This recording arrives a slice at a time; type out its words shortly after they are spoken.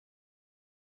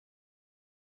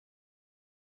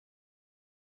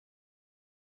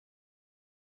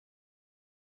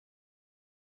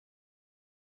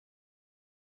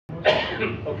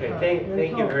Okay,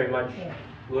 thank you very much.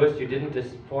 Louis, you didn't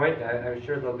disappoint. I'm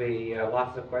sure there'll be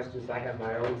lots of questions. I have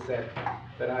my own set,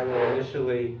 but I will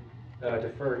initially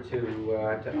defer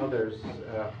to others.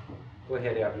 Go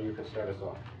ahead, Abby, you can start us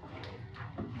off.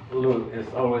 Lou, as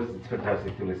always, it's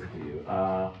fantastic to listen to you.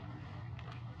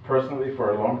 Personally,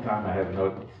 for a long time, I have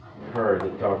not heard a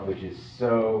talk which is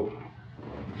so,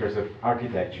 in terms of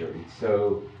architecture, it's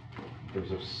so, in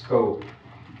terms of scope,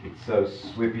 it's so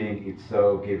sweeping, it's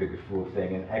so giving a full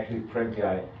thing. And actually, frankly,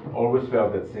 I always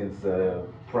felt that since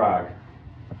Prague,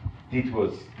 this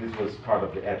was part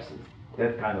of the absence.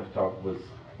 That kind of talk was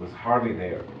hardly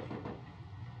there.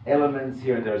 Elements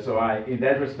here and there, so in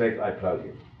that respect, I applaud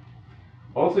you.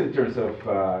 Also, in terms of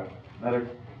another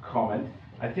comment,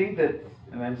 I think that,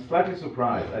 and I'm slightly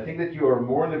surprised, I think that you are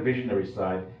more on the visionary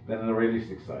side than on the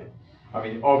realistic side. I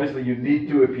mean, obviously you need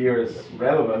to appear as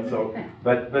relevant, so,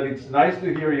 but it's nice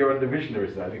to hear you're on the visionary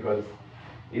side because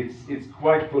it's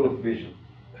quite full of vision.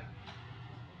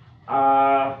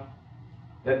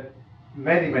 That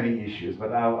many issues,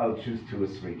 but I'll choose 2 or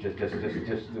 3 just to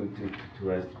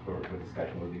rest for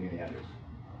discussion with any others.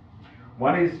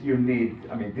 One is you need,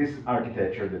 I mean, this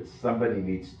architecture that somebody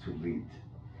needs to lead.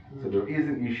 So there is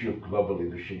an issue of global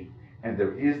leadership, and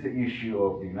there is the issue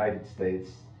of the United States,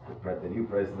 the new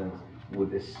president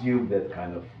would assume that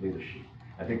kind of leadership.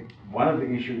 I think one of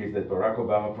the issues is that Barack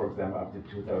Obama, for example, after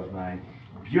 2009,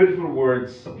 beautiful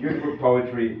words, beautiful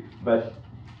poetry, but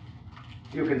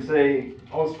you can say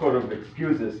all sort of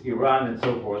excuses, Iran and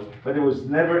so forth, but there was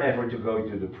never effort to go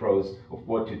into the pros of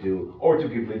what to do or to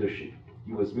give leadership.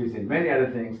 He was busy in many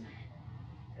other things.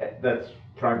 That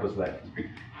Prague was left.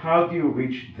 How do you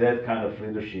reach that kind of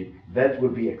leadership that will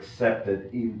be accepted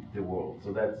in the world?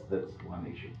 So that's one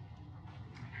issue.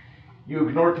 You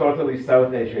ignore totally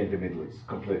South Asia and the Middle East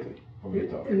completely from your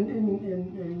talk.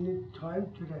 In time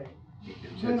today.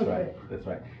 That's right. That's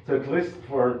right. So at least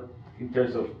in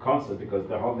terms of concept, because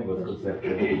the whole thing was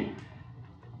conceptual.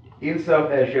 In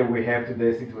South Asia, we have today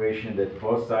a situation that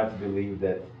both sides believe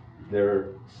that their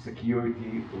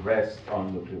security rests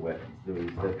on nuclear weapons. There is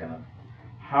that kind of.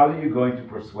 How are you going to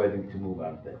persuade them to move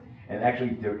out there? And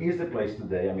actually, there is a place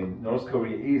today. I mean, North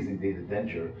Korea is indeed a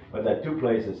danger, but there are 2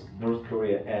 places: North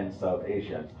Korea and South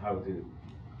Asia. How do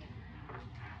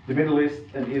the Middle East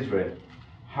and Israel?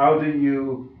 How do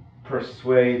you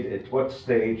persuade? At what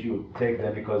stage you take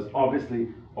them? Because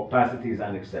obviously, opacity is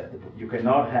unacceptable. You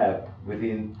cannot have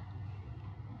within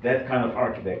that kind of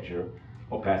architecture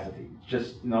opacity. It's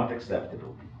just not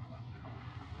acceptable.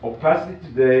 Opacity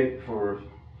today for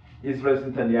Israel's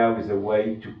Netanyahu is a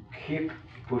way to keep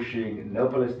pushing no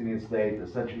Palestinian state,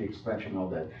 essentially expansion, all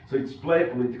that. So it's play a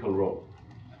political role.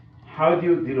 How do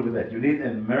you deal with that? You need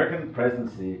an American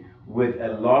presidency with a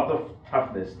lot of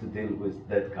toughness to deal with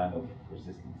that kind of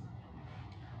resistance.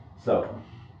 So.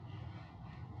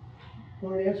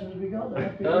 Want to answer as we go?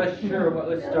 Sure. Well,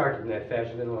 let's start in that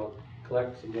fashion, then we'll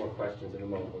collect some more questions in a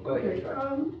moment. We'll go ahead.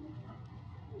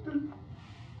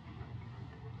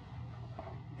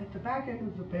 At the back end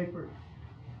of the paper,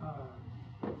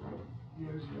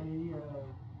 there's a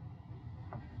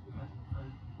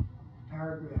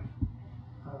paragraph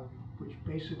which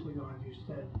basically argues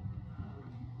that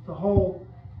the whole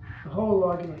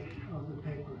argument of the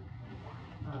paper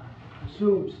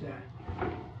assumes that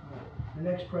the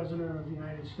next president of the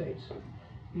United States,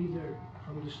 either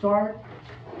from the start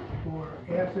or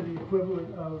after the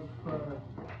equivalent of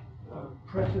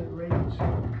President Reagan's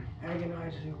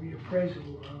agonizing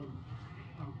reappraisal of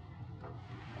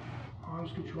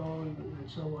arms control and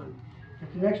so on,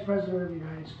 that the next president of the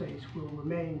United States will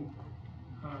remain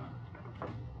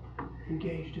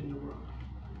engaged in the world.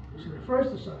 So the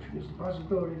first assumption is the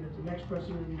possibility that the next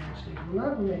president of the United States will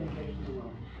not remain engaged in the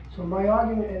world. So my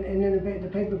argument, and then the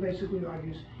paper basically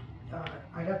argues,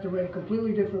 I'd have to write a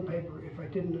completely different paper if I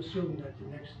didn't assume that the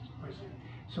next president.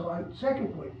 So on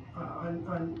second point,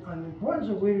 on the importance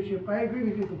of leadership, I agree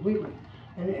with you completely,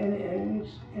 and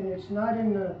it's not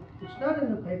in the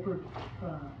paper,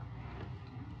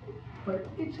 but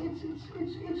it's in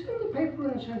the paper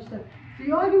in the sense that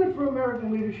the argument for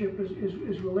American leadership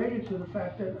is related to the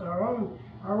fact that our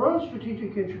own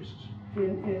strategic interests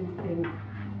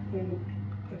in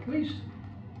at least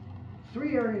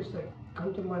 3 areas that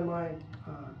come to my mind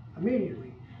immediately.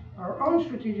 Our own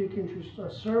strategic interests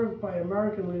are served by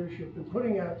American leadership in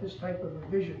putting out this type of a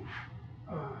vision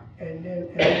and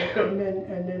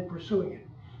then pursuing it.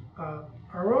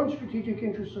 Our own strategic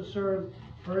interests are served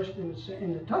first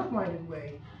in the tough-minded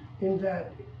way, in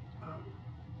that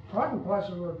part and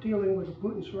parcel of dealing with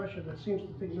Putin's Russia that seems to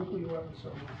think nuclear weapons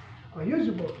are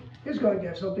usable is going to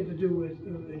have something to do with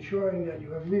ensuring that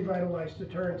you have revitalized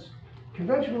deterrence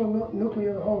conventional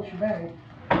nuclear, the whole shebang,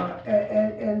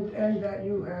 and that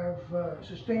you have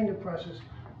sustained a process,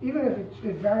 even if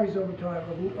it varies over time,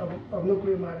 of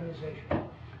nuclear modernization.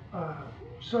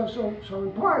 So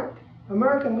in part,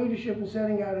 American leadership in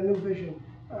setting out a new vision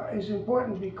is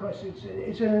important because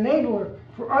it's an enabler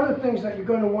for other things that you're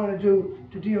going to want to do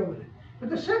to deal with it. But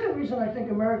the second reason I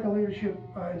think American leadership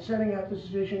in setting out this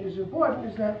vision is important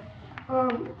is that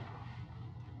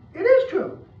it is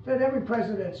true that every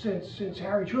president since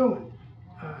Harry Truman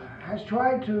has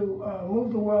tried to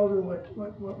move the world in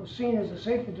what was seen as a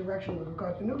safer direction with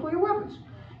regard to nuclear weapons.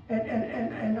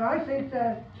 And I think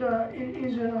that it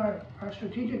is in our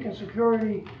strategic and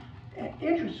security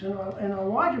interests, in our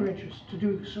larger interests to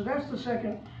do this. So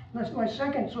that's my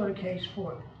second sort of case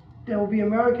for there will be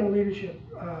American leadership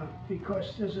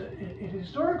because it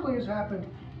historically has happened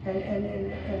and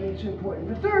it's important.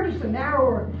 The third is the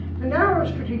narrower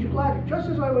strategic logic. Just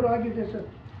as I would argue there's a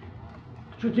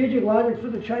strategic logic for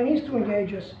the Chinese to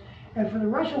engage us and for the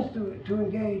Russians to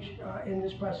engage in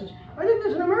this process, I think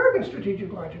there's an American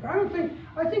strategic logic. I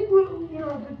think we'll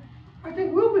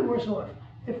be worse off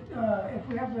if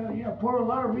we have to pour a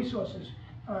lot of resources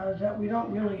that we don't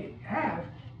really have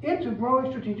into growing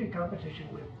strategic competition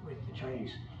with the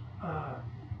Chinese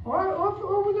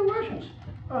or with the Russians.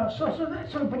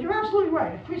 But you're absolutely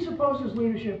right. It presupposes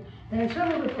leadership, and in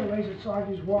several different ways it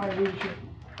argues why leadership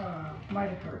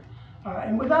might occur.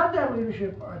 And without that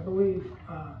leadership, I believe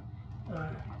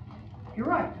you're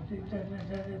right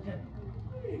that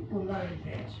it will not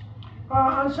advance.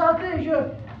 On South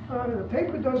Asia, the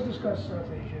paper does discuss South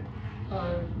Asia,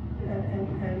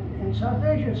 and in South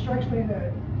Asia, it strikes me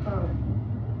that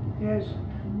there's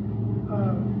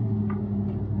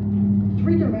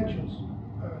 3 dimensions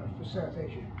for South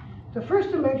Asia. The first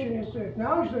dimension is to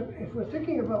acknowledge that if we're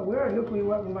thinking about where a nuclear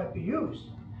weapon might be used,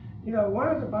 one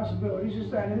of the possibilities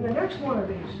is that in the next one of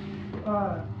these,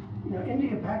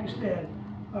 India, Pakistan,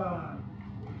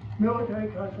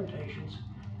 military confrontations,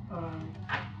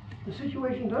 the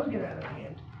situation does get out of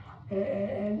hand,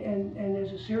 and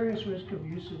there's a serious risk of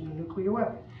use of a nuclear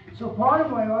weapon. So part of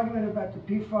my argument about the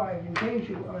P5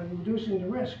 engaging on reducing the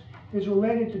risk is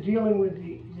related to dealing with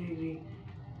the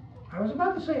I was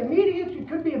about to say immediate, it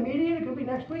could be immediate, it could be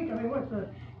next week. I mean, what the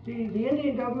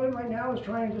Indian government right now is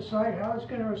trying to decide how it's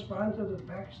going to respond to the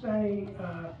Pakistani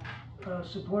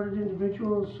supported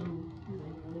individuals who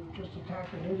just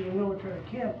attacked an Indian military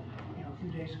camp, a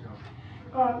few days ago.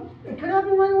 It could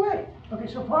happen right away. Okay,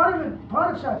 so part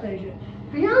of South Asia.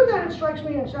 Beyond that, it strikes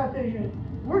me in South Asia,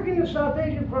 working the South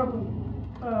Asian problem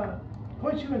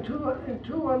points you in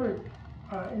two other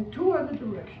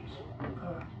directions,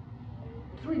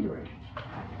 3 directions.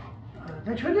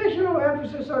 The traditional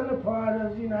emphasis on the part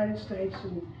of the United States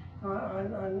and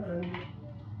on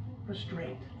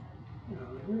restraint.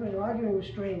 We've been arguing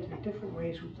restraint in different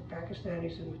ways with the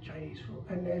Pakistanis and the Chinese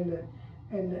and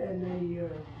the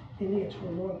Indians for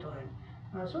a long time.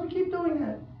 So we keep doing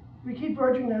that. We keep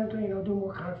urging them to do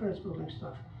more confidence building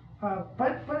stuff.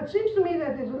 But it seems to me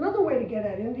that there's another way to get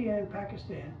at India and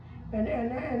Pakistan, and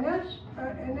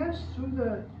that's through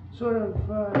the sort of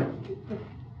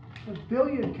the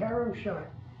billiard carom shot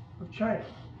of China.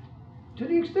 To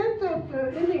the extent that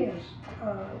the Indians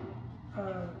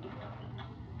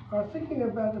are thinking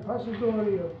about the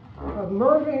possibility of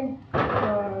merging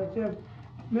their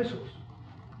missiles,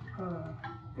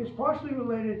 it's partially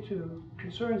related to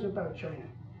concerns about China.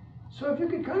 So if you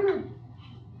could kind of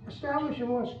establish a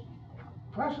more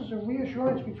process of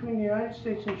reassurance between the United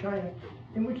States and China,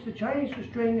 in which the Chinese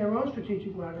restrain their own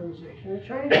strategic modernization, the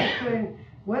Chinese restrain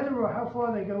whether or how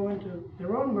far they go into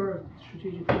their own merged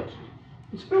strategic forces,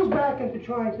 it spills back into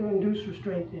trying to induce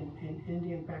restraint in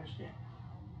India and Pakistan.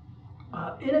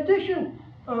 In addition,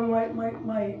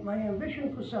 my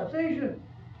ambition for South Asia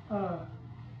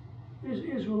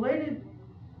is related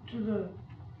to the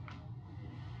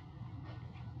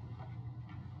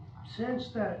sense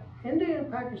that India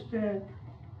and Pakistan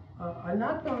are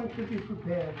not going to be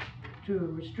prepared to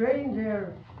restrain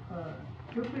their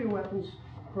nuclear weapons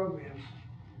programs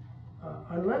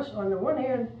unless, on the one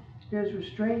hand, there's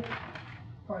restraint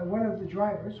by one of the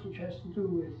drivers, which has to do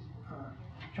with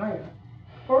China,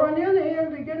 or on the other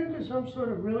hand, they get into some sort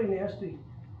of really nasty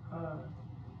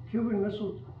Cuban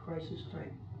Missile Crisis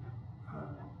type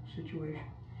situation.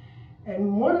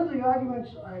 And one of the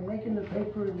arguments I make in the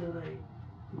paper and that I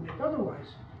make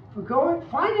otherwise, for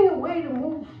finding a way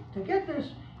to get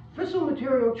this fissile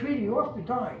material treaty off the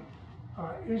dime,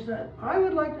 is that I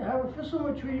would like to have a fissile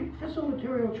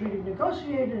material treaty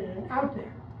negotiated and out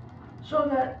there, so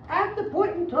that at the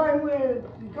point in time where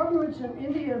the governments in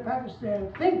India and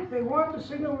Pakistan think they want to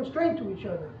signal restraint to each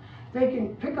other, they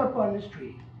can pick up on this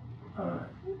treaty.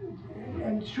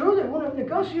 And sure, they won't have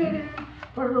negotiated it,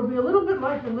 but it'll be a little bit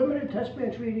like the limited test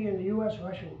ban treaty in the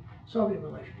U.S.-Russian-Soviet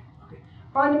relationship. Okay.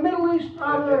 On the Middle East,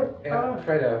 I'm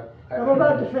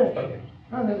about to finish. Okay.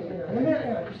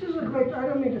 This is a great, I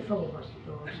don't mean to filibuster,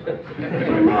 though,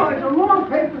 I'm sorry. It's a long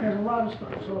paper, there's a lot of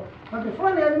stuff, so, okay,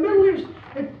 finally, on the Middle East,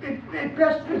 it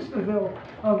best fits the bill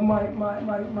of my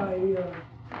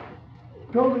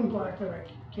building block that I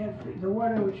can't, the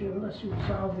one in which unless you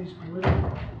solve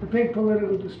the big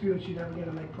political disputes, you're never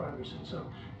gonna make progress in. So,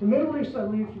 the Middle East I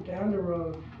leave for down the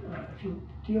road, if you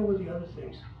deal with the other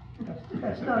things.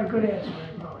 That's not a good answer,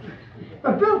 I apologize.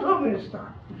 But Bill told me to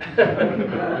stop.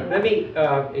 Let me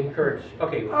encourage,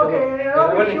 okay, Okay,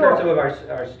 I want to encourage sure. some of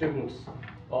our students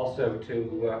also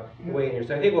to weigh in here.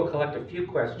 So I think we'll collect a few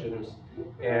questions,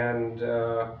 and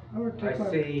I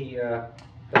see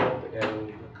Philip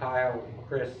and Kyle and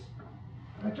Chris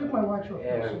I took my watch off.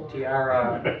 and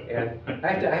Tiara, and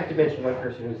I have to mention one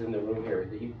person who's in the room here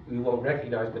that you won't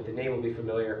recognize, but the name will be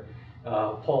familiar,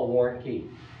 Paul Warnke.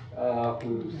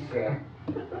 Whose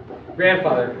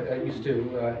grandfather used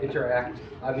to interact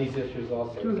on these issues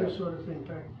also. Do this sort of thing,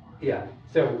 right? Yeah,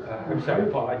 so, I'm sorry,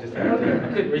 Paul, I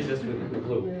couldn't resist with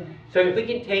Lou. Yeah. So if we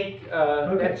can take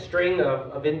that string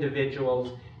of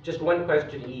individuals, just one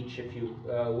question each, if you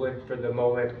would, for the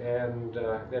moment, and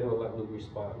then we'll let Lou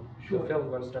respond. Sure. So Phil,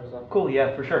 you want to start us off? Cool,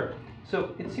 yeah, for sure.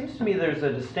 So it seems to me there's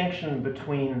a distinction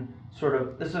between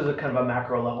this is a kind of a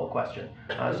macro level question,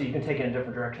 so you can take it in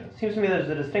different directions. It seems to me there's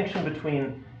a distinction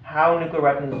between how nuclear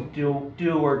weapons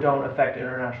do or don't affect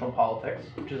international politics,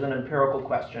 which is an empirical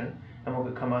question, and we'll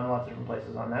come on lots of different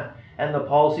places on that, and the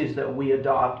policies that we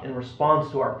adopt in response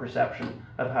to our perception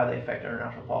of how they affect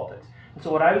international politics. And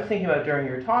so what I was thinking about during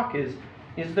your talk is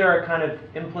there a kind of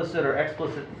implicit or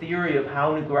explicit theory of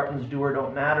how nuclear weapons do or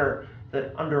don't matter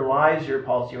that underlies your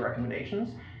policy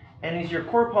recommendations? And is your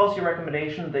core policy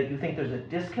recommendation that you think there's a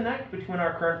disconnect between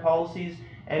our current policies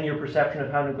and your perception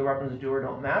of how nuclear weapons do or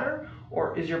don't matter?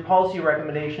 Or is your policy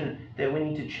recommendation that we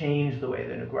need to change the way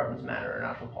that nuclear weapons matter in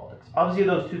international politics? Obviously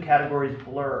those two categories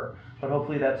blur, but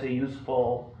hopefully that's a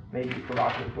useful, maybe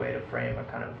provocative way to frame a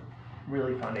kind of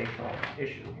really foundational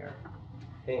issue here.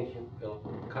 Thank you, Phil.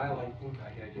 Kyle, I think I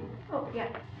had you. Oh, yeah.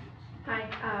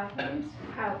 Hi, my name's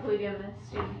Kyle Palladium, I'm a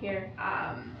student here.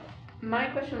 My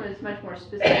question was much more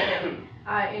specific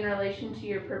in relation to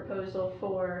your proposal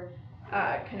for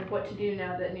kind of what to do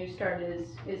now that New START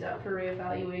is up for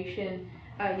reevaluation.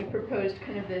 You proposed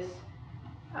kind of this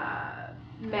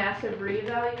massive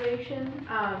reevaluation,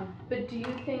 but do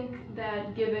you think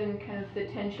that given kind of the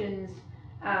tensions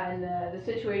and the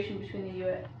situation between the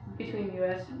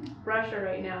U.S. and Russia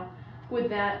right now, would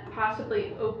that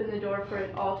possibly open the door for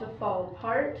it all to fall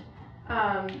apart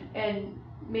and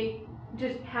make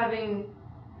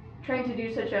trying to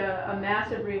do such a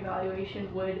massive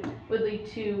reevaluation would lead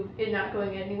to it not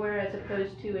going anywhere as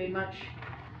opposed to a much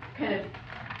kind of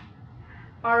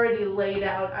already laid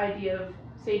out idea of,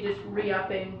 say, just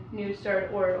re-upping New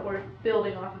START or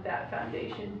building off of that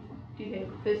foundation? Do you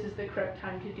think this is the correct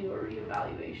time to do a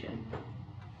reevaluation?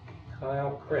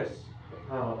 Kyle, Chris.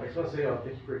 I just want to say thank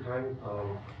you for your time.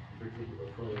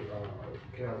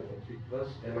 Speak to us.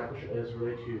 And my question is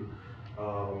related to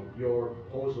your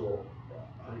proposal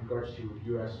in regards to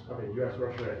U.S.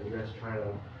 Russia and U.S. China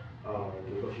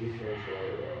negotiations,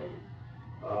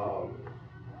 or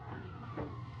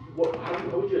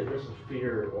how would you address the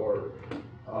fear or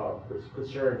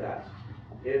concern that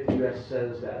if the U.S.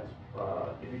 says that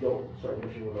if you don't start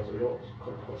negotiating with us, or you don't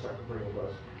start cooperating with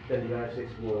us, then the United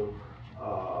States will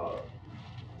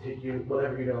take you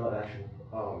whatever unilateral action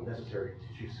necessary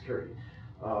to achieve security.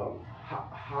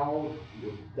 How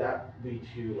would that lead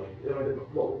to,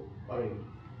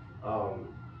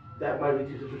 that might lead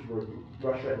to a situation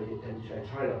where Russia and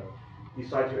China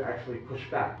decide to actually push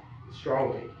back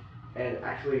strongly and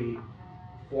actually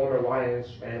form an alliance,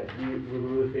 and we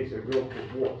really face a real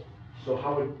war. So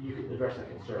how would you address that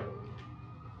concern?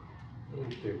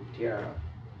 Tiara.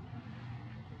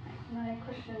 My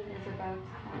question is about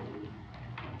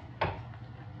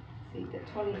the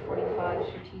 2045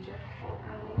 strategic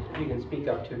You can speak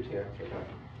up too, Tiara.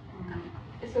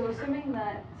 So assuming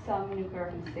that some nuclear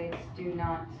weapon states do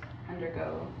not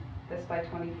undergo this by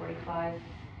 2045,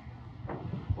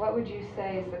 what would you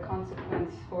say is the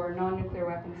consequence for non-nuclear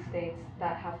weapon states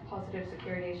that have positive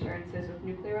security assurances with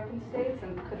nuclear weapon states,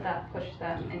 and could that push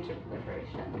them into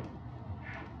proliferation?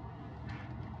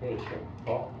 Thank you.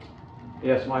 Paul?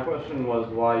 Yes, my question was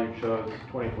why you chose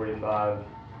 2045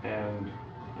 and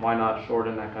why not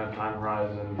shorten that kind of time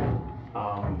horizon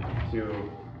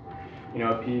to,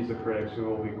 appease the critics who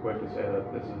will be quick to say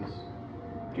that this is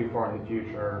too far in the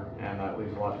future, and that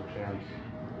leaves a lot to chance.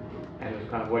 And just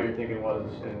kind of what your thinking was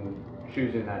in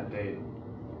choosing that date.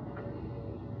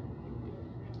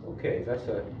 Okay, that's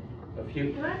a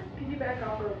few. Can I piggyback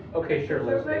off of Okay, sure, real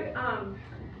Elizabeth. quick?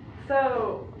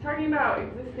 So talking about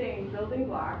existing building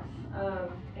blocks,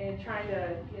 and trying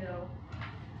to,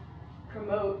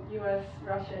 promote U.S.,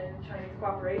 Russian, Chinese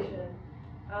cooperation,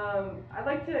 I'd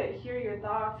like to hear your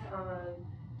thoughts on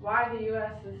why the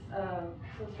U.S. is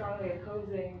so strongly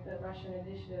opposing the Russian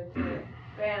initiative to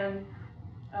ban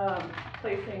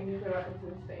placing nuclear weapons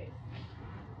in space,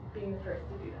 being the first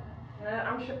to do that. And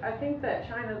I think that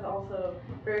China is also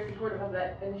very supportive of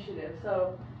that initiative.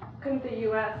 So couldn't the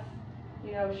U.S.,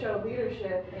 show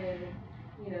leadership in,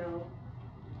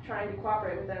 trying to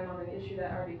cooperate with them on an issue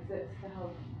that already exists to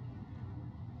help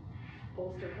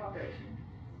bolster cooperation?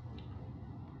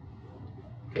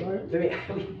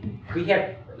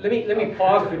 Let me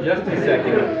pause for just a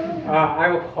second. I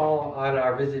will call on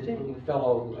our visiting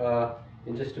fellow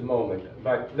in just a moment,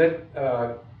 but let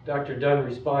Dr. Dunn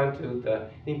respond to the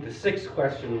 6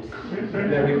 questions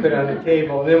that we put on the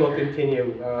table, and then we'll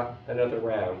continue another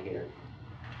round here.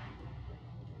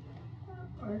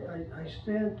 I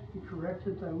stand to be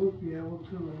corrected. I won't be able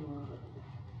to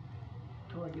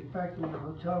until I get back to my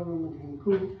hotel room and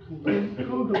can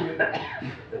Google it.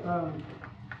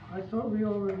 I thought we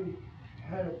already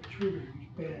had a treaty which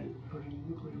banned putting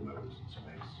nuclear weapons in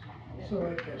space. So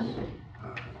I guess,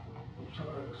 so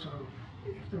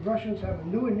if the Russians have a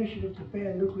new initiative to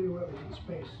ban nuclear weapons in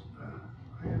space, I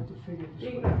have to figure this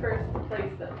Being one the out. first to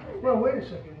place them. Well, wait a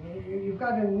second. You've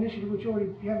got an initiative which you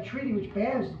have a treaty which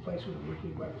bans the placement of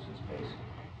nuclear weapons in space.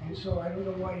 And so I don't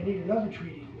know why you need another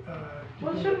treaty.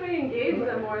 Well, shouldn't we engage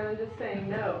them more than just saying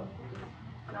no?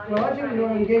 Well, I think we ought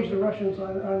to engage the Russians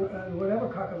on whatever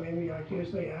cockamamie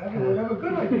ideas they have and whatever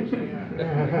good ideas they have. I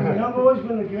mean, I've always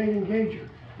been a great engager.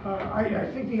 I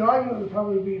think the argument would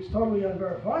probably be it's totally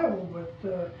unverifiable, but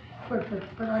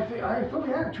I thought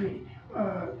we had a treaty.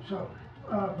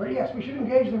 But yes, we should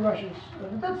engage the Russians.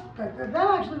 That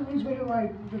actually leads me to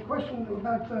the question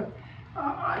about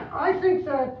I think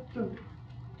that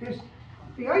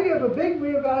the idea of a big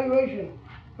reevaluation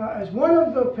as one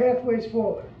of the pathways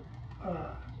forward.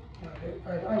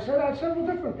 I set out several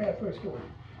different pathways forward.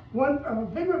 A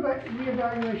big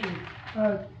reevaluation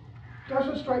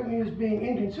doesn't strike me as being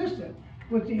inconsistent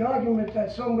with the argument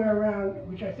that somewhere around,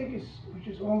 which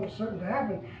is almost certain to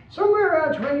happen, somewhere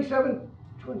around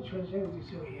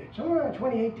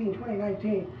 2018,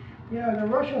 2019, the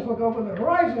Russians look over the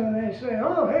horizon and they say,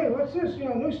 oh, hey, what's this?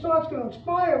 New Start's going to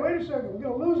expire. Wait a second, we're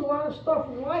going to lose a lot of stuff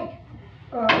we like.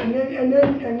 But maybe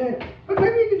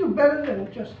you can do better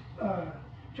than just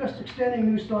extending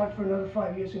New Start for another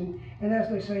 5 years and as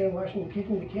they say in Washington,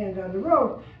 kicking the can down the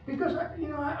road. Because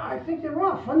I think there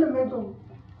are fundamental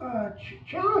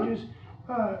challenges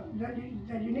that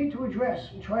you need to address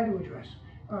and try to address.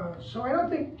 So I don't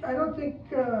think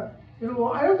it'll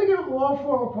all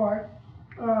fall apart.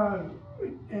 And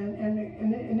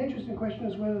an interesting question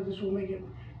is whether this will make it.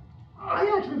 I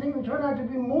actually think it will turn out to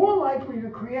be more likely to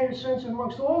create a sense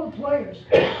amongst all the players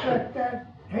that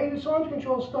hey, this arms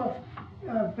control stuff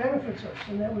benefits us,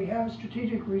 and that we have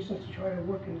strategic reasons to try to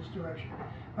work in this direction,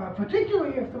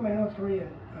 particularly if the North Korean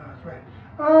threat.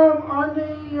 On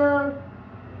the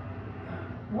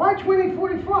why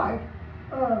 2045,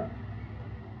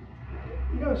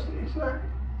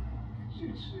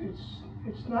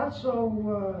 it's not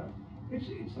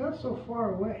so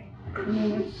far away. I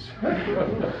mean,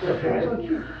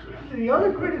 the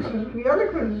other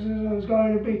criticism is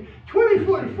going to be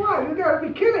 2045. You got to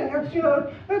be kidding!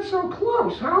 That's so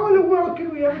close. How in the world can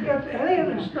we ever get to any of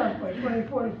this stuff by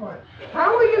 2045?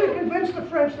 How are we going to convince the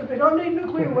French that they don't need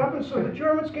nuclear weapons so the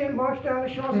Germans can't march down the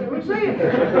Champs-Élysées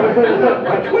again?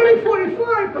 By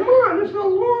 2045, come on, it's a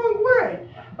long way.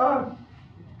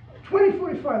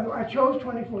 2045. I chose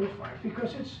 2045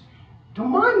 because it's. To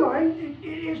my mind, it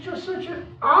is just such an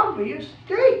obvious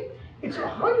date. It's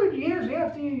 100 years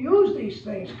after you use these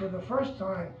things for the first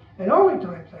time and only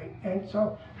time thing. And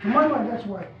so, to my mind, that's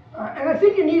why. And I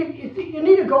think you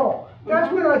need a goal.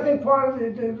 That's when I think part of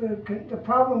the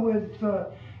problem with the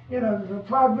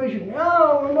cloud vision.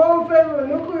 Oh, I'm all in favor of a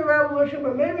nuclear revolution,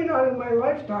 but maybe not in my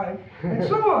lifetime, and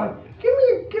so on. Give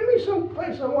me some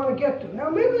place I want to get to. Now,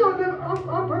 maybe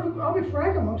I'll be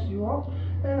frank amongst you all.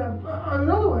 And in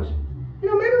other words.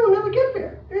 Maybe we'll never get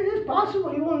there. It is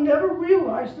possible you will never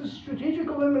realize the strategic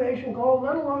elimination goal,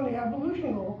 let alone the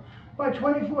abolition goal, by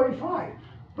 2045.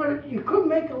 But you could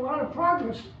make a lot of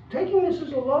progress, taking this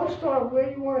as a lone star where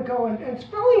you want to go and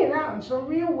spelling it out in some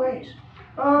real ways.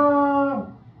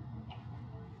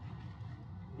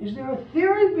 Is there a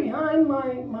theory behind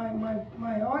my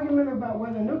argument about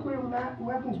whether nuclear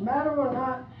weapons matter or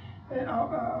not?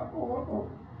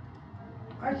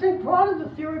 I think part of the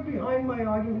theory behind my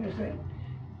argument is that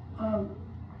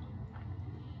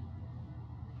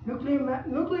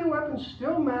nuclear weapons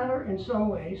still matter in some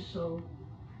ways, so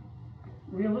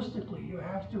realistically, you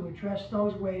have to address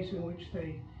those ways in which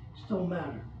they still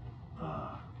matter.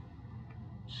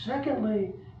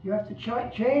 Secondly, you have to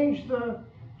change the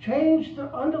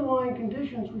underlying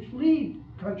conditions which lead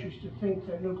countries to think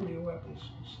that nuclear weapons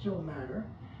still matter.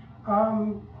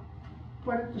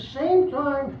 But at the same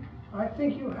time, I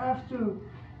think you have to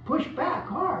push back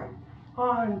hard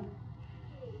on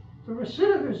the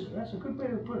recidivism, that's a good way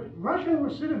to put it, Russian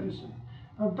recidivism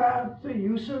about the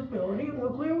usability of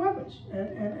nuclear weapons.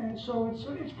 And so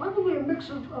it's probably a mix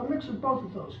of both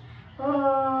of those.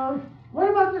 What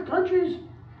about the countries?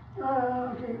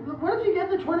 Okay, look, what if you get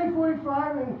to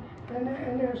 2045 and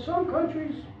there are some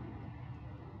countries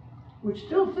which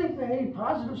still think they need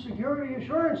positive security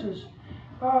assurances?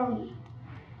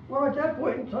 Well, at that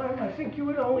point in time, I think you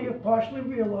would only have partially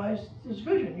realized this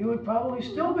vision. You would probably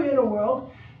still be in a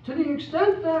world, to the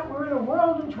extent that we're in a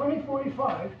world in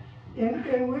 2045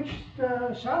 in which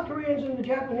the South Koreans and the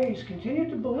Japanese continue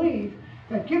to believe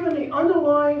that given the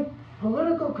underlying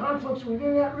political conflicts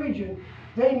within that region,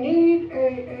 they need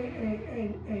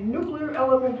a nuclear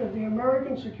element of the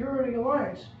American security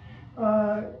alliance.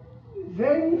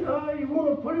 Then you won't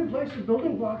have put in place the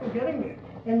building block of getting there.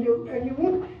 And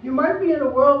you might be in a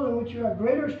world in which you have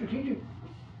greater strategic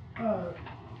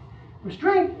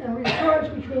restraint and reassurance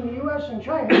between the U.S. and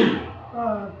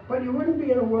China, but you wouldn't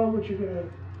be in a world which you're going to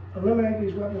eliminate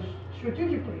these weapons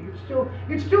strategically.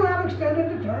 You'd still have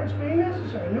extended deterrence being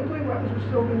necessary. Nuclear weapons would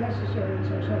still be necessary in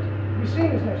some sense, be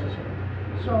seen as necessary.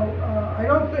 So I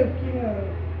don't think,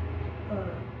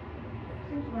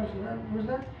 was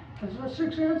that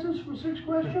 6 answers for 6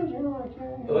 questions? I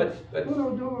can't. Well,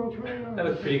 that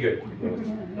was pretty good.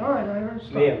 All right, I heard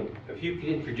stuff. Ma'am, if you could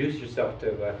introduce yourself to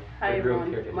Hi the group everyone,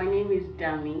 here today. my name is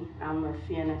Dami. I'm a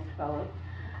CNS fellow.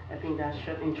 I think that's a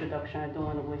short introduction. I don't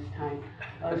want to waste time.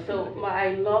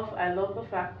 I love the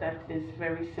fact that it's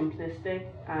very simplistic,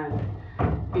 and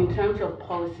in terms of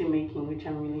policy making, which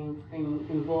I'm really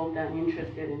involved and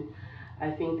interested in,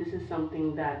 I think this is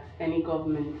something that any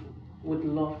government would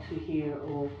love to hear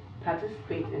or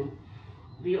participate in.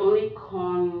 The only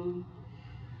contention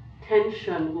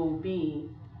will be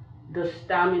the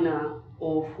stamina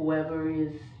of whoever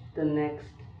is the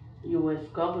next US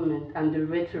government and the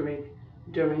rhetoric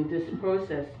during this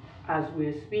process as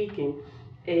we're speaking.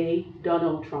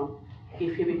 Donald Trump,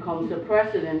 if he becomes the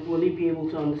president, will he be able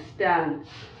to understand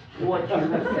what you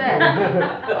have said?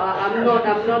 I'm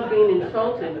not being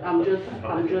insulted. I'm just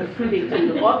stating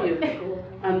the obvious.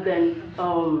 And then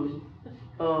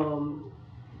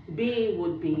B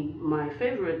would be my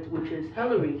favorite, which is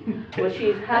Hillary, but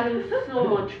she's having so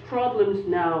much problems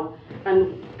now,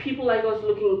 and people like us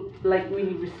looking like we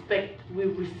respect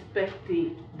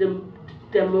the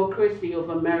democracy of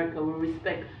America, we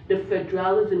respect the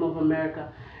federalism of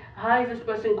America. How is this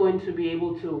person going to be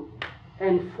able to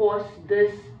enforce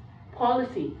this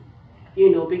policy?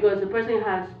 Because the person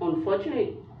has,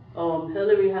 unfortunately,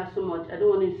 Hillary has so much, I don't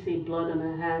want to say blood on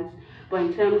her hands, but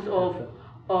in terms of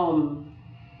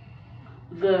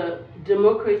the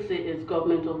democracy is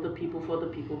government of the people, for the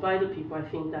people, by the people. I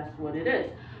think that's what it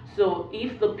is. So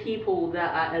if the people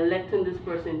that are electing this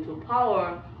person to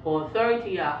power or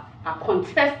authority are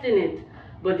contesting it,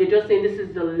 but they're just saying this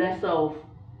is the lesser of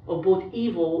both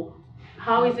evil,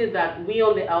 how is it that we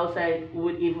on the outside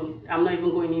would even, I'm not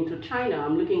even going into China,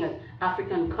 I'm looking at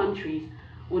African countries,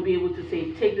 would be able to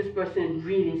say, take this person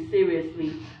really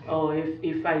seriously, or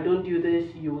if I don't do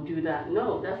this, you will do that.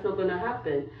 No, that's not going to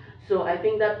happen. So I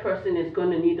think that person is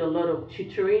going to need a lot of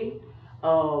tutoring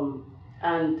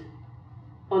and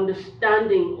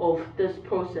understanding of this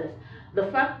process.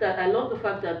 I love the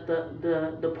fact that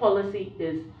the policy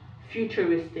is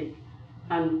futuristic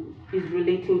and is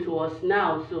relating to us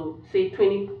now. So say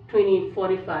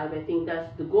 2045, I think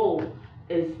that's the goal,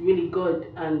 is really good.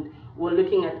 And we're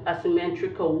looking at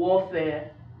asymmetrical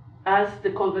warfare as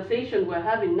the conversation we're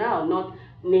having now, not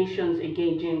nations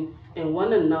engaging in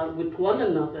one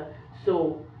another.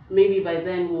 So maybe by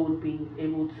then we'll be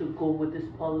able to go with this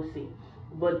policy.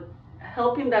 But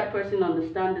helping that person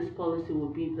understand this policy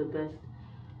would be the best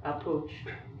approach,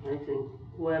 I think,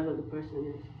 whoever the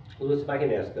person is. Well, listen, if I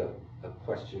can ask a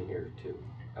question here too.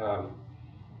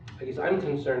 I guess I'm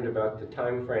concerned about the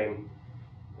time frame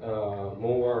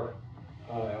more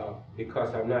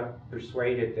because I'm not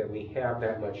persuaded that we have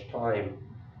that much time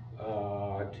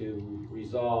to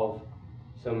resolve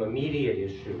some immediate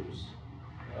issues,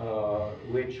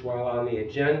 which, while on the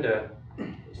agenda,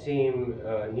 seem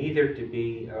neither to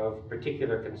be of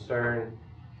particular concern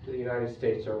to the United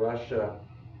States or Russia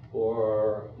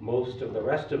or most of the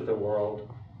rest of the world,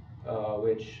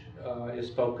 which is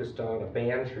focused on a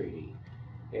ban treaty.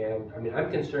 And I mean,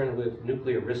 I'm concerned with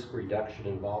nuclear risk reduction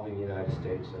involving the United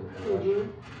States and Russia.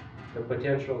 The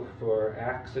potential for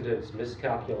accidents,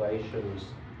 miscalculations,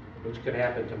 which could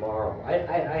happen tomorrow.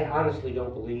 I honestly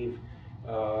don't believe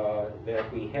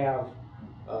that we have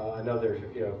another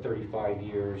 35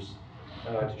 years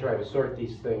to try to sort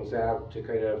these things out, to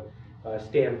kind of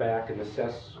stand back and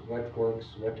assess what works,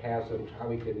 what hasn't, how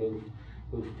we can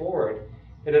move forward.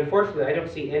 And unfortunately, I don't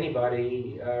see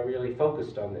anybody really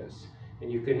focused on this.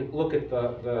 And you can look at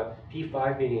the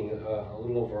P5 meeting a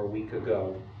little over a week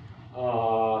ago.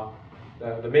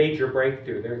 The major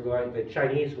breakthrough, the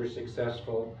Chinese were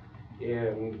successful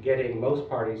in getting most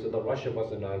parties, although Russia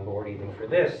wasn't on board even for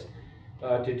this,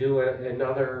 to do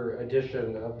another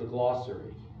edition of the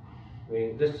glossary. I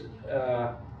mean, this,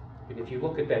 if you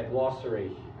look at that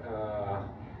glossary,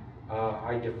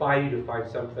 I defy you to find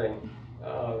something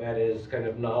that is kind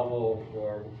of novel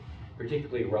or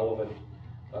particularly relevant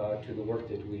to the work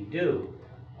that we do.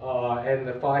 And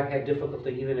the five had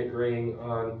difficulty even agreeing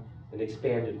on an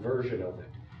expanded version of it.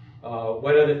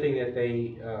 One other thing that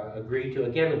they agreed to,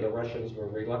 again, and the Russians were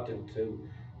reluctant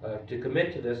to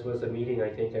commit to this, was a meeting, I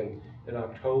think, in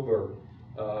October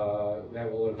that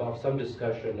will involve some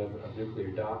discussion of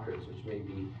nuclear doctrines, which may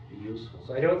be useful.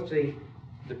 So I don't see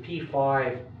the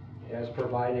P5 as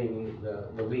providing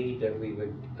the lead that we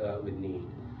would need.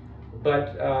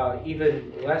 But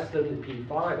even less than the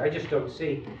P5, I just don't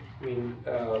see, I mean,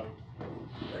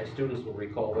 my students will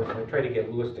recall this. I tried to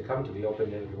get Louis to come to the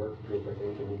open-ended work group. I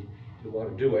think he want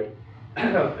to do it.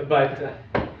 But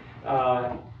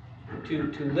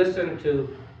to listen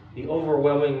to the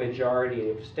overwhelming majority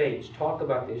of states talk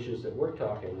about the issues that we're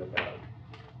talking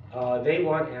about, they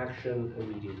want action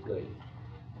immediately.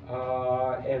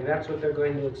 And that's what they're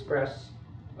going to express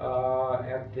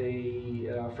at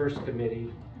the first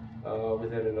committee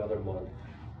within another month.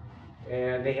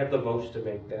 And they have the votes to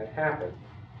make that happen.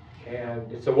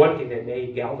 And it's the one thing that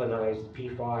may galvanize the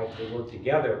P5 to work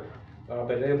together,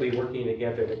 but they'll be working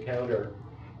together to counter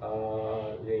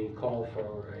the call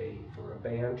for a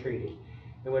ban treaty.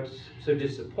 And what's so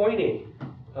disappointing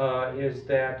is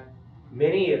that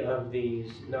many of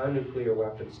these non-nuclear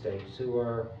weapon states who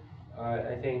are,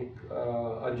 I think,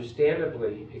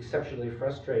 understandably exceptionally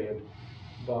frustrated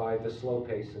by the slow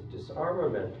pace of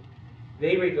disarmament,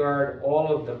 they regard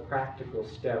all of the practical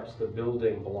steps, the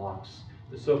building blocks,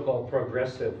 the so-called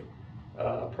progressive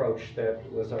approach that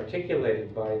was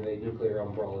articulated by the nuclear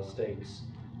umbrella states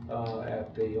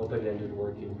at the open-ended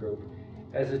working group,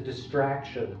 as a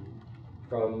distraction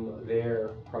from their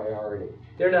priority.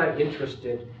 They're not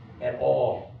interested at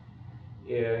all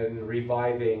in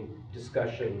reviving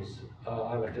discussions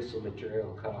on a fissile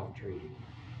material cutoff treaty.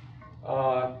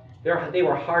 They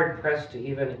were hard-pressed to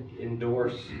even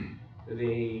endorse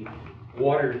the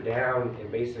watered-down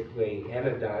and basically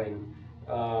anodyne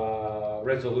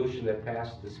resolution that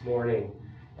passed this morning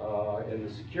in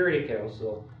the Security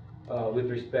Council with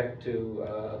respect to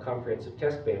a comprehensive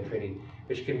test ban treaty,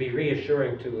 which can be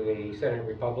reassuring to the Senate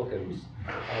Republicans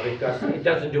because it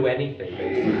doesn't do anything,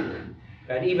 basically.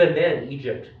 And even then,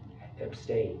 Egypt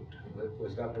abstained,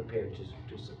 was not prepared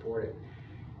to support it.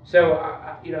 So,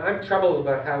 I'm troubled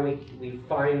about how we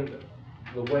find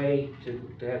the way to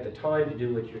have the time to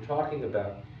do what you're talking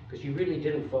about, because you really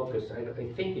didn't focus, I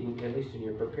think, at least in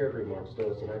your prepared remarks,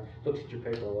 Louis, and I looked at your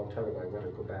paper a long time ago, I want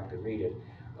to go back and read it,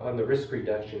 on the risk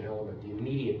reduction element, the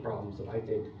immediate problems that I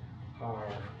think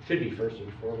should be first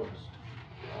and foremost.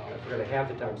 If we're going to have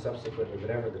the time subsequently,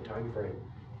 whatever the time frame,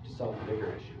 to solve the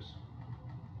bigger issues.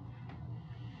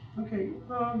 Okay,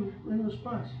 in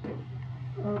response.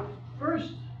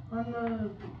 First,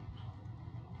 on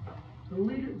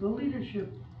the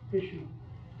leadership issue.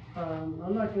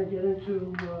 I'm not going to get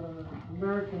into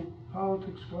American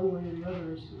politics one way or the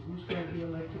other as to who's going to be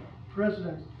elected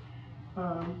president.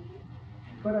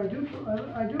 But I do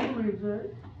believe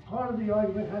that part of the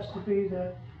argument has to be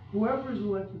that whoever is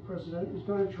elected president is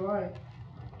going to try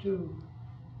to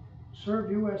serve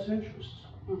U.S. interests.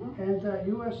 And that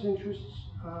U.S. interests,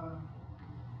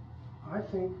 I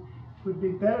think, would be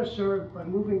better served by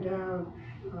moving down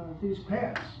these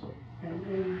paths.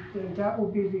 And that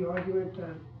will be the argument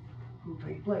that will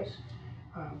take place.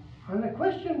 On the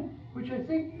question, which I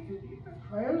think,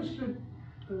 if I understood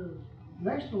the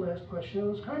next to last question, it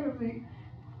was kind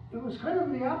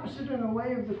of the opposite in a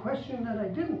way of the question that I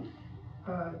didn't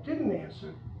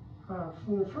answer.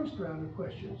 from the first round of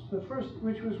questions.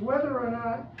 Which was whether or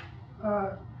not,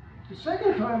 the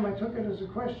second time I took it as a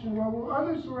question, well, will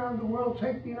others around the world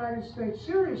take the United States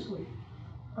seriously?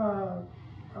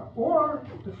 Or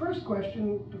the first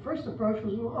question, the first approach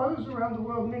was, will others around the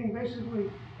world, meaning basically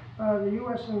the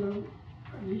U.S. and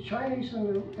the Chinese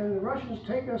and the Russians,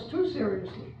 take us too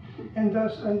seriously, and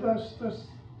thus the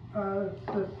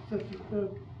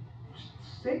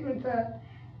statement that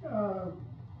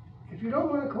if you don't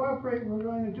want to cooperate, we're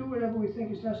going to do whatever we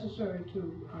think is necessary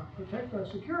to protect our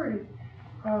security,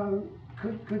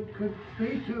 could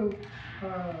lead to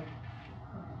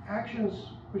actions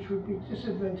which would be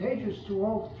disadvantageous to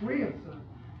all three of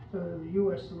the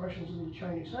U.S., the Russians, and the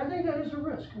Chinese. I think that is a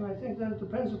risk, and I think that it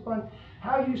depends upon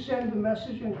how you send the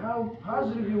message and how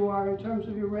positive you are in terms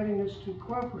of your readiness to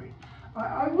cooperate.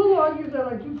 I will argue that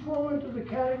I do fall into the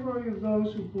category of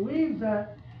those who believe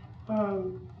that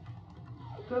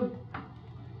the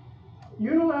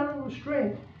unilateral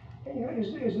restraint,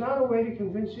 is not a way to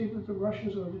convince either the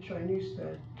Russians or the Chinese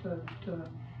that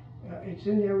it's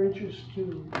in their interest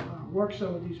to work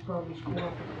some of these problems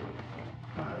cooperatively.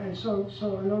 And so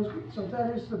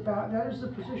that is the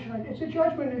position. It's a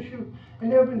judgment issue, and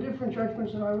there have been different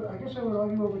judgments, and I guess I would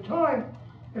argue over time.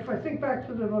 If I think back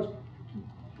to the most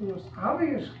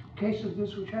obvious case of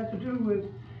this, which had to do with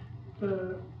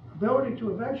the ability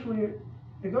to eventually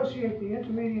negotiate the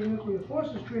Intermediate Nuclear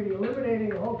Forces Treaty,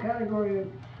 eliminating a whole category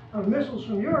of missiles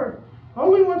from Europe,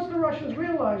 only once the Russians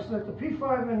realized that the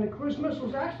P-5 and the cruise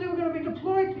missiles actually were going to be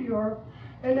deployed to Europe,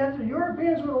 and that the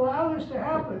Europeans would allow this to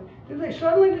happen, did they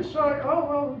suddenly decide, oh,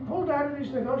 well, we pulled out of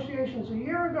these negotiations a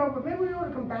year ago, but maybe we ought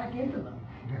to come back into them.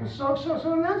 So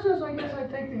in that sense, I guess I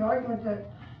take the argument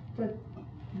that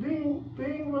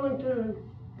being willing to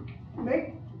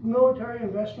make military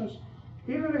investments,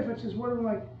 even if it's as one of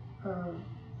my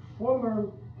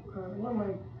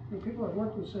the people I've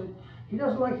worked with said, he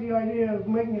doesn't like the idea of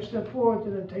making a step forward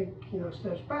to then take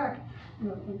steps back.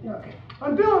 Okay.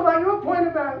 On Bill, about your point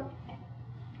about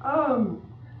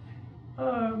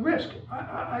risk,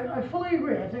 I fully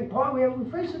agree. I think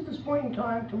we face at this point in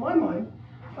time, to my mind,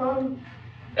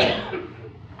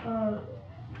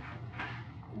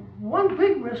 one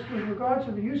big risk with regard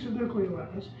to the use of nuclear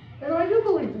weapons, and I do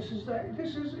believe this is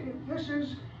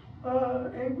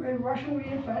a Russian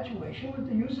reinfatuation with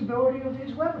the usability of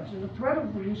these weapons and the threat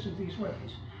of the use of these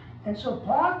weapons. And so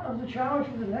part of the challenge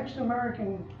for the next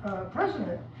American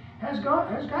president has got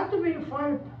to be to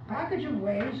find a package of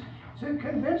ways to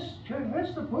convince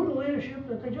the Putin leadership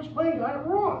that they just plain got it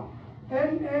wrong.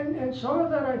 And some of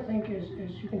that, I think, is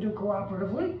you can do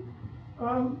cooperatively.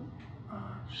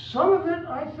 Some of it,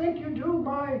 I think, you do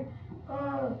by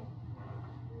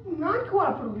not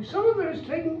cooperatively. Some of it is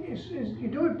you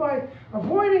do it by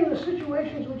avoiding the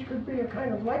situations which could be a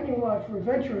kind of lightning rod for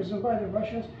adventurism by the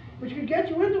Russians, which could get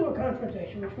you into a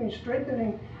confrontation, which means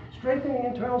strengthening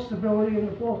internal stability in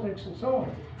the Baltics and so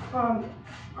on.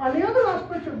 On the other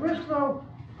aspect of risk, though,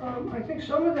 I think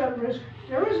some of that risk,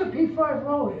 there is a P5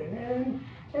 role here, and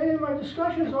in my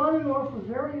discussions on and off with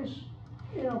various,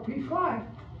 P5,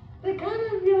 they kind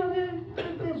of,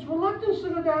 there's reluctance to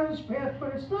go down this path,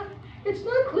 but it's not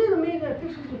clear to me that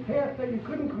this is a path that you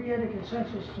couldn't create a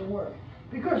consensus to work.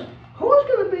 Because who's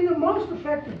going to be the most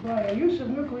affected by a use of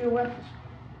nuclear weapons?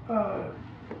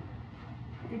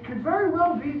 It could very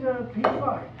well be the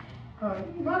P5.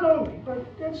 Not only, but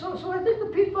so I think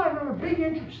the P5 have a big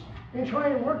interest in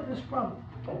trying to work this problem.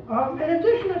 In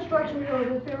addition, it strikes me, though,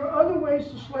 that there are other ways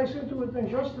to slice into it than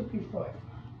just the P5.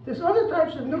 There's other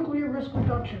types of nuclear risk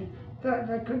reduction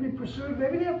that could be pursued.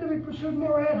 Maybe they have to be pursued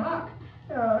more ad hoc.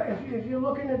 If you're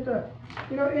looking at the,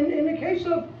 in the case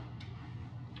of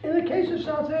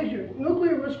South Asia,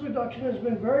 nuclear risk reduction has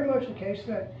been very much the case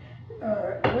that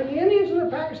when the Indians and the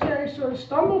Pakistanis sort of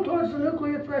stumble towards the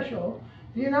nuclear threshold,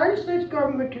 the United States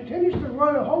government continues to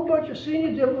run a whole bunch of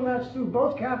senior diplomats through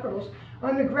both capitals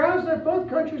on the grounds that both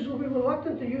countries will be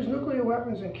reluctant to use nuclear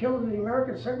weapons and kill the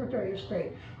American Secretary of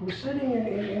State, who's sitting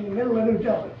in the middle of New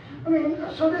Delhi. I mean,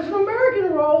 so there's an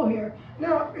American role here.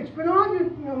 Now, it's been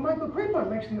argued, Michael Crepon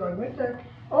makes the argument that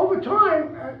over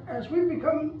time, as we've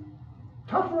become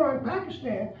tougher on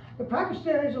Pakistan, the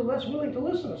Pakistanis are less willing to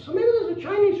listen to us. So maybe there's a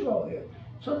Chinese role here.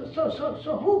 So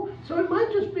it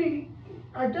might just be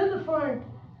identifying,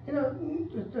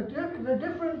 the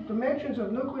different dimensions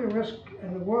of nuclear risk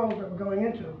in the world that we're going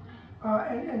into,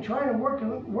 and trying to work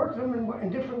them in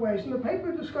different ways. And the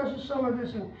paper discusses some of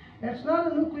this, and it's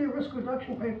not a nuclear risk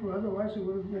reduction paper, otherwise it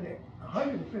would have been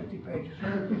 150 pages.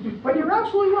 But you're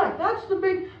absolutely right. That's the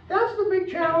big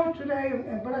challenge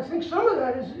today. But I think some of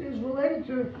that is related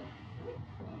to,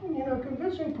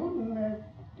 convincing Putin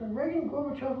Reagan and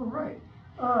Gorbachev were right.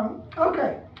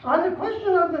 Okay, on the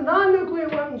question of the non-nuclear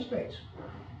weapon states,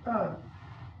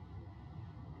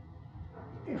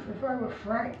 if I were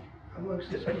frank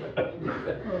amongst this group,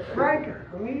 or franker,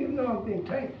 I mean, even though I'm being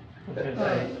taped. I was going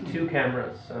to say, 2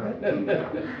 cameras.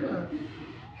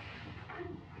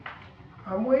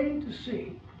 I'm waiting to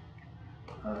see,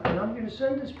 and I'm going to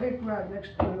send this paper out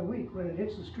in a week when it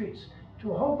hits the streets,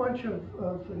 to a whole bunch of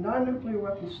non-nuclear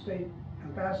weapons state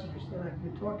ambassadors that I've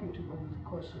been talking to over the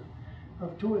course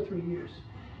of 2 or 3 years.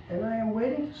 And I am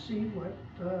waiting to see what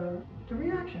the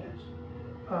reaction is.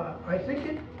 I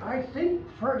think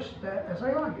first that, as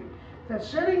I argued, that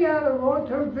setting out a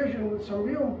long-term vision with some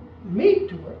real meat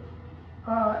to it,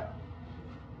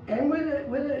 and with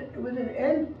an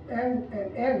end,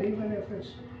 even if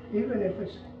it's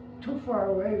too far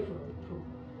away for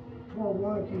poor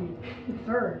wonky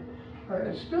third,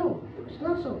 it's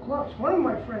not so close. One of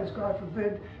my friends, God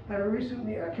forbid, had a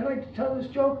recently, can I tell this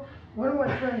joke? One of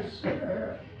my friends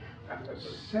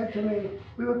said to me,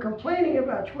 we were complaining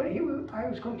about I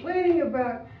was complaining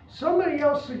about somebody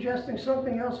else suggesting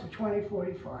something else for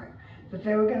 2045. That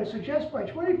they were going to suggest by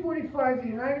 2045 the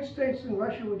United States and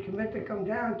Russia would commit to come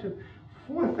down to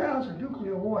 4,000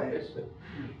 nuclear warheads.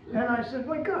 And I said,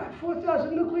 my God,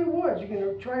 4,000 nuclear warheads, you're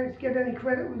going to try to get any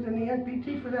credit within the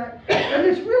NPT for that? And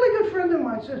this really good friend of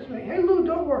mine says to me, hey Lou,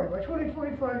 don't worry, by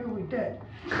 2045 you'll be dead.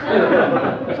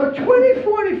 So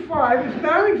 2045 is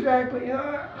not exactly,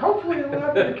 hopefully it will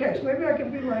not be the case. Maybe I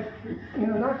can be like,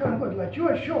 knock on wood, like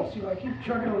George Shultz, I keep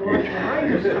chugging along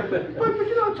behind us. But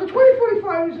so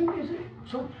 2045 isn't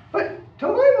so, but to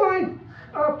my mind,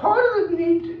 part of the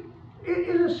need it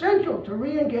is essential to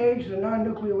re-engage the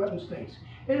non-nuclear weapon states.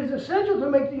 It is essential to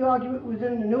make the argument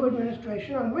within the new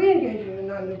administration on re-engaging the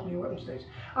non-nuclear weapon states.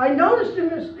 I noticed in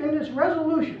this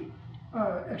resolution,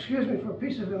 excuse me for a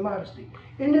piece of immodesty,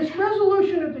 in this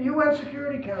resolution of the UN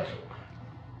Security Council,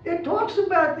 it talks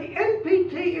about the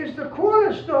NPT is the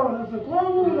cornerstone of the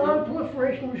global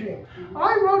non-proliferation regime.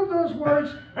 I wrote those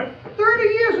words 30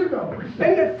 years ago.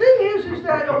 And the thing is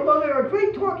that although they're a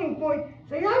great talking point,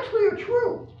 they actually are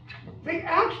true. They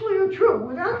actually are true.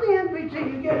 Without the NPT,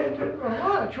 you get into a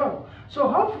lot of trouble. So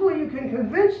hopefully you can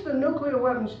convince the nuclear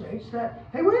weapon states that,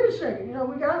 hey, wait a second,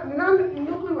 we got the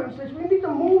non-nuclear weapon states, we need to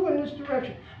move in this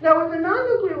direction. Now with the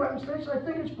non-nuclear weapon states, I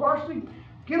think it's partially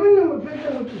giving them a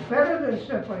vision which is better than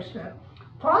step by step.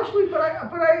 Partially, but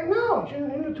I acknowledge,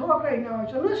 in the talk I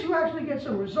acknowledge, unless you actually get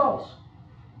some results.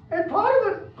 And part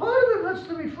of it, let's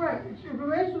to be frank, it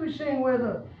remains to be seen where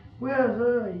the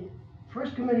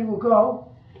first committee will go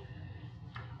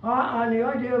on the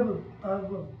idea of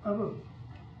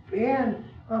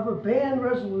a ban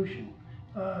resolution.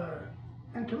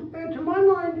 And to my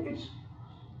mind,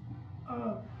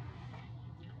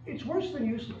 it's worse than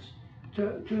useless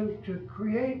to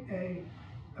create a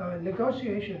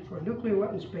negotiation for a nuclear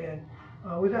weapons ban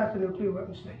without the nuclear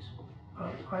weapon states.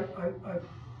 I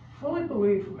fully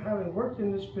believe, from having worked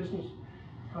in this business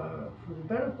for the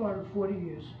better part of 40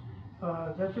 years,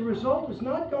 that the result is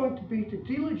not going to be to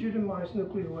delegitimize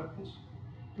nuclear weapons.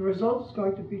 The result is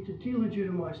going to be to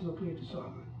delegitimize nuclear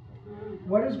disarmament.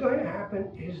 What is going to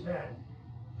happen is that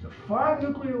the 5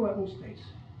 nuclear weapon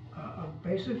states are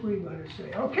basically going to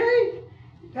say, okay,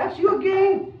 that's your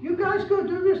game. You guys go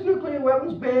do this nuclear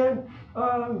weapons ban.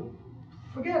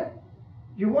 Forget it.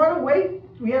 You want to wait?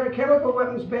 We had a chemical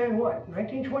weapons ban, what,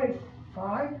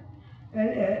 1925?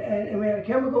 And we had a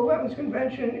chemical weapons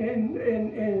convention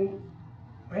in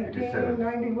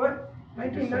 1990, what?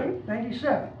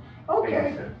 1997. Okay.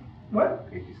 87. What?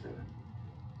 87.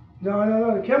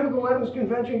 No. The chemical weapons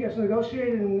convention gets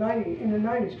negotiated in the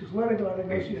 90s because Leningrad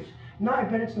negotiates. No, I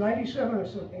bet it's 97 or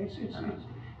something.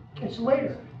 It's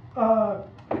later.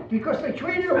 Because they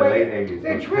traded away.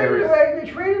 They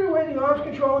traded away the Arms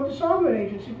Control and Disarmament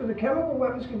Agency for the Chemical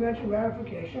Weapons Convention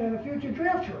ratification and a future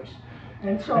draft choice.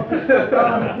 And so, okay,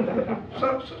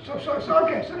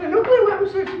 so the nuclear weapons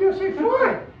states are going to say,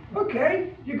 fine,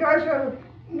 okay, you guys have a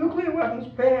nuclear weapons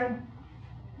ban,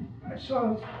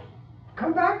 so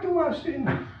come back to us in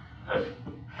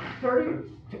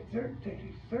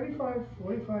 35,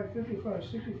 45, 55,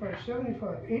 65,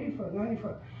 75, 85,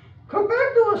 95. Come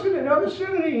back to us in another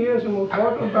 70 years and we'll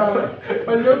talk about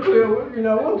a nuclear,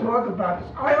 we'll talk about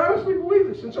this. I honestly believe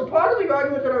this. And so part of the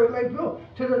argument that I would make, Bill,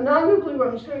 to the non-nuclear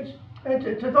weapon states, and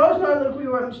to those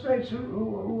non-nuclear weapon states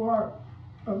who are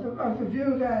of the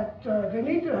view that they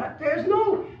need to have, there's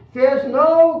no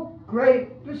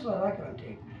great, this is what I like on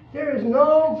tape, there is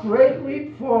no great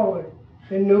leap forward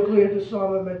in nuclear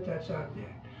disarmament that's out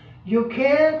there. You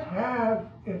can't have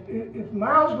if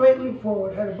Mao's Great Leap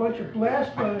Forward had a bunch of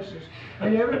blast furnaces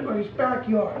in everybody's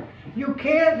backyard, you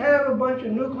can't have a bunch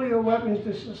of nuclear weapons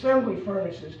disassembly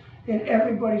furnaces in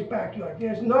everybody's backyard.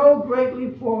 There's no Great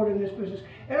Leap Forward in this business.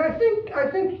 And I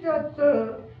think that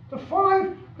the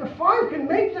five can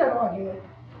make that argument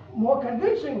more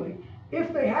convincingly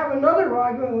if they have another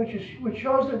argument which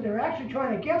shows that they're actually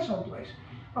trying to get someplace.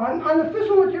 On the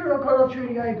fissile material cutoff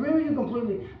treaty, I agree with you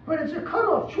completely, but it's a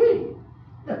cutoff treaty.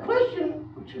 The question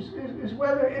which is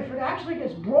whether if it actually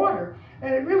gets broader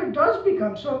and it really does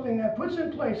become something that puts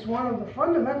in place one of the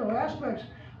fundamental aspects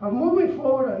of moving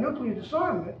forward on nuclear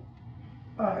disarmament,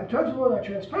 in terms of all that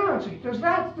transparency, does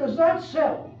that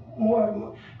sell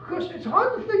more? Because it's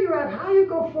hard to figure out how you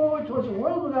go forward towards a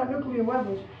world without nuclear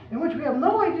weapons, in which we have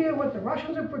no idea what the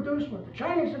Russians have produced, what the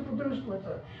Chinese have produced, what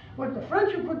the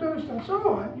French have produced, and so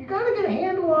on. You got to get a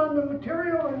handle on the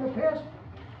material in the past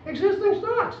existing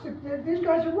stocks. These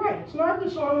guys are right. It's not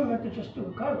disarmament to just do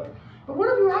a cover. But what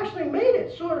if you actually made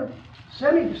it sort of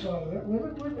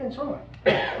semi-disarmament and so on?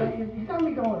 You got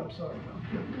me going, I'm sorry.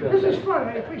 This is fun,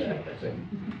 I appreciate it.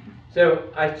 So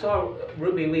I saw,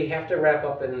 Ruby, we have to wrap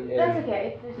up in. That's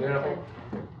okay. There's You no know?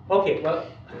 time. Okay, well,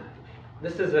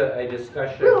 this is a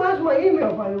discussion. Bill has my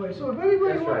email, by the way, so if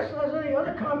anybody That's has any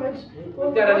other comments.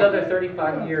 We've got another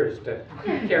 35 years to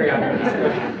carry on the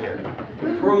discussion here,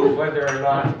 to prove whether or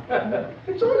not.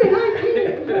 It's only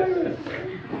 19.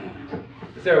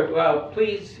 So,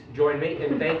 please join me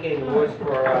in thanking Louis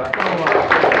for